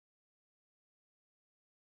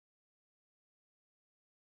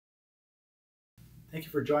Thank you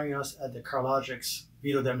for joining us at the CardLogix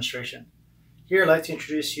video demonstration. Here I'd like to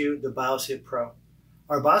introduce you the BIOSID Pro.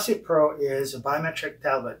 Our BIOSID Pro is a biometric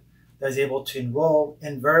tablet that is able to enroll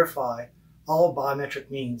and verify all biometric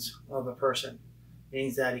means of a person. It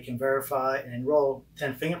means that it can verify and enroll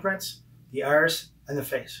 10 fingerprints, the iris, and the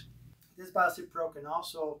face. This BIOSID Pro can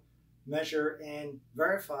also measure and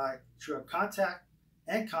verify through a contact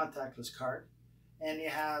and contactless card, and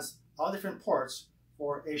it has all different ports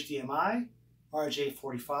for HDMI,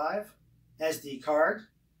 RJ45, SD card,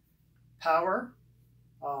 power,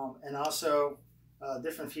 and also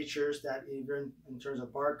different features that even in terms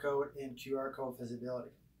of barcode and QR code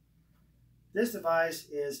visibility. This device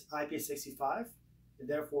is IP65, and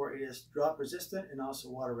therefore it is drop resistant and also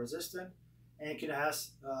water resistant, and it can have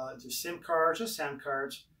SIM cards or SAM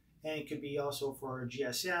cards, and it could be also for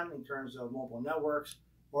GSM in terms of mobile networks,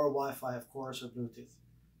 or Wi-Fi, of course, or Bluetooth.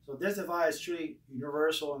 So this device is truly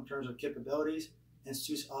universal in terms of capabilities and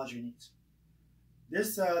suits all your needs.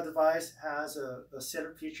 This device has a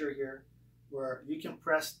setup feature here where you can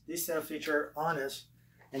press this setup feature on this,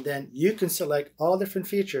 and then you can select all different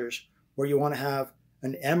features where you want to have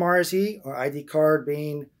an MRZ or ID card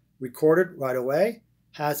being recorded right away,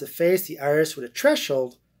 has the face, the iris with a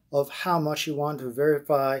threshold of how much you want to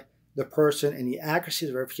verify the person and the accuracy of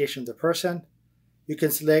the verification of the person. You can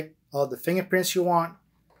select all the fingerprints you want,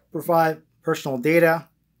 provide personal data,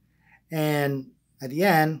 and at the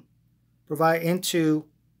end, provide into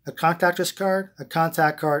a contactless card, a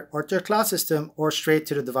contact card, or to a cloud system, or straight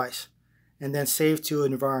to the device, and then save to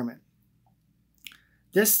an environment.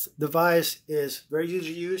 This device is very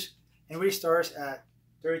easy to use and really starts at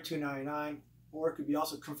 $32.99, or it could be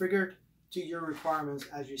also configured to your requirements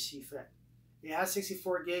as you see fit. It has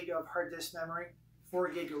 64 gig of hard disk memory,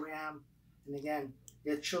 4 gig of RAM, and again,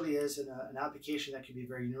 it truly is an application that can be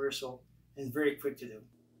very universal and very quick to do.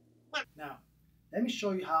 Now, let me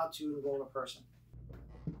show you how to enroll a person.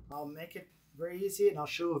 I'll make it very easy, and I'll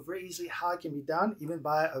show you very easily how it can be done even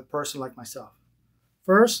by a person like myself.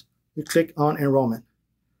 First, you click on enrollment.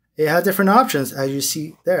 It has different options as you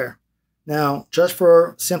see there. Now, just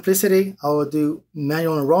for simplicity, I will do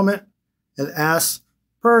manual enrollment and ask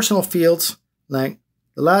personal fields like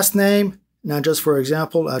the last name. Now, just for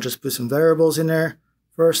example, I'll just put some variables in there.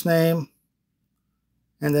 First name,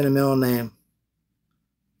 and then a middle name.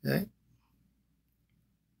 Okay.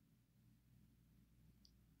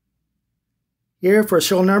 Here for a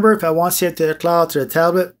serial number, if I want to save to the cloud, to the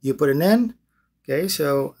tablet, you put it in. Okay,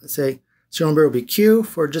 so let's say serial number will be Q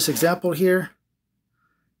for just example here.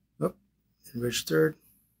 Oh, registered.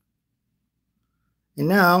 And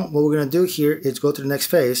now what we're going to do here is go to the next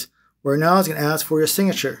phase, where now it's going to ask for your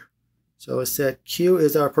signature. So it said Q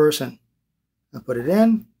is our person. I'll put it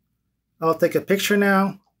in. I'll take a picture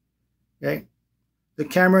now. Okay. The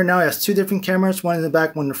camera now has two different cameras, one in the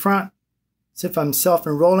back, one in the front. So if I'm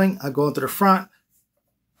self-enrolling, I go into the front.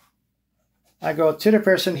 I go to the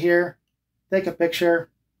person here, take a picture.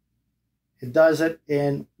 It does it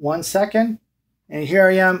in 1 second. And here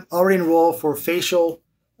I am, already enrolled for facial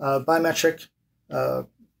biometric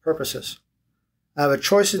purposes. I have a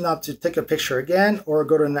choice not to take a picture again or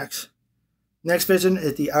go to the next. Next vision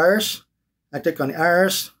is the iris. I click on the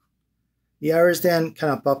iris. The iris then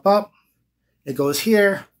kind of pop up. It goes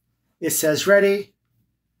here. It says ready.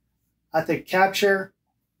 I take capture.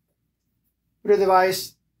 Put the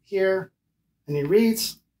device here, and it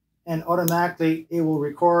reads, and automatically it will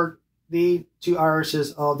record the two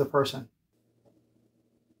irises of the person.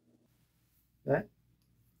 Okay.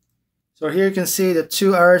 So here you can see the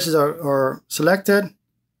two irises are selected.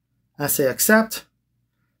 I say accept.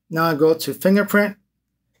 Now I go to fingerprint.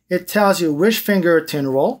 It tells you which finger to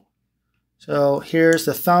enroll. So here's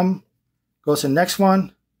the thumb. Goes to the next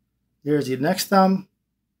one. Here's the next thumb.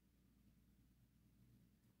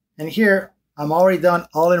 And here, I'm already done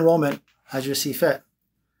all enrollment as you see fit.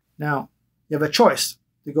 Now, you have a choice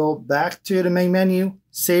to go back to the main menu,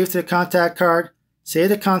 save to the contact card, save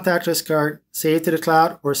the contactless card, save to the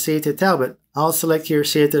cloud, or save to the tablet. I'll select here,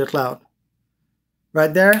 save to the cloud.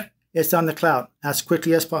 Right there, it's on the cloud as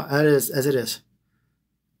quickly as it is.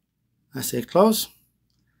 I say close.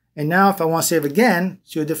 And now if I want to save again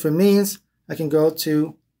to a different means, I can go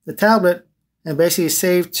to the tablet and basically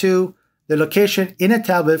save to the location in a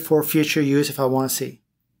tablet for future use if I want to see.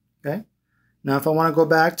 Okay. Now if I want to go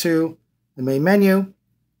back to the main menu,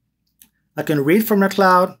 I can read from the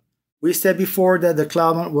cloud. We said before that the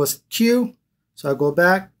cloud one was Q. So I go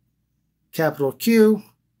back, capital Q.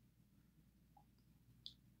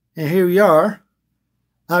 And here we are.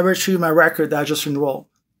 I retrieve my record that I just enrolled.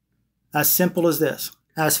 As simple as this.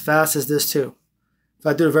 As fast as this too. If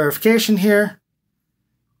I do the verification here,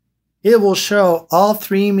 it will show all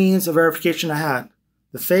three means of verification I had: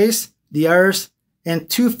 the face, the iris, and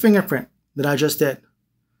 2 fingerprint that I just did.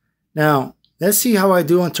 Now, let's see how I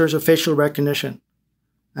do in terms of facial recognition.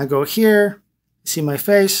 I go here, see my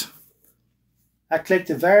face. I click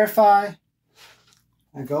to verify.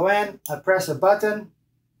 I go in, I press a button,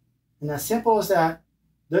 and as simple as that,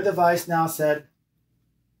 the device now said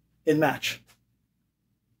it match.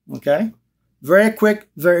 Okay? Very quick,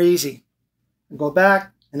 very easy. I go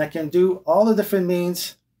back and I can do all the different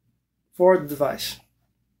means for the device.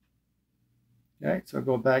 Okay, so I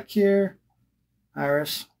go back here,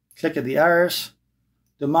 iris, click at the iris,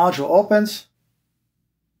 the module opens,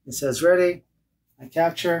 it says ready, I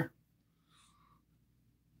capture.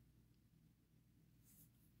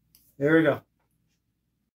 There we go.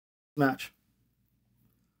 Match.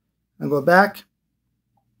 I go back,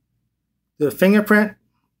 do a fingerprint,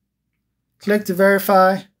 click to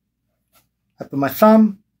verify, I put my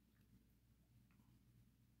thumb,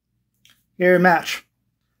 here match.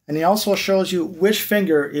 And it also shows you which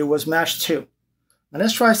finger it was matched to. Now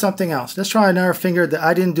let's try something else. Let's try another finger that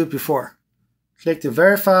I didn't do before. Click to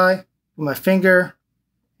verify, put my finger,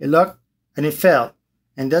 it looked, and it failed,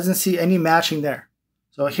 and doesn't see any matching there.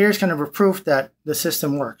 So here's kind of a proof that the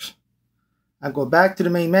system works. I go back to the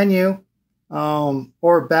main menu,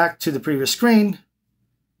 or back to the previous screen,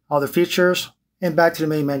 all the features, and back to the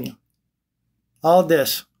main menu. All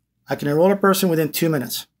this, I can enroll a person within 2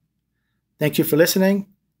 minutes. Thank you for listening,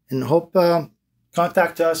 and hope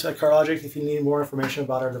contact us at CardLogix if you need more information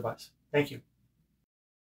about our device. Thank you.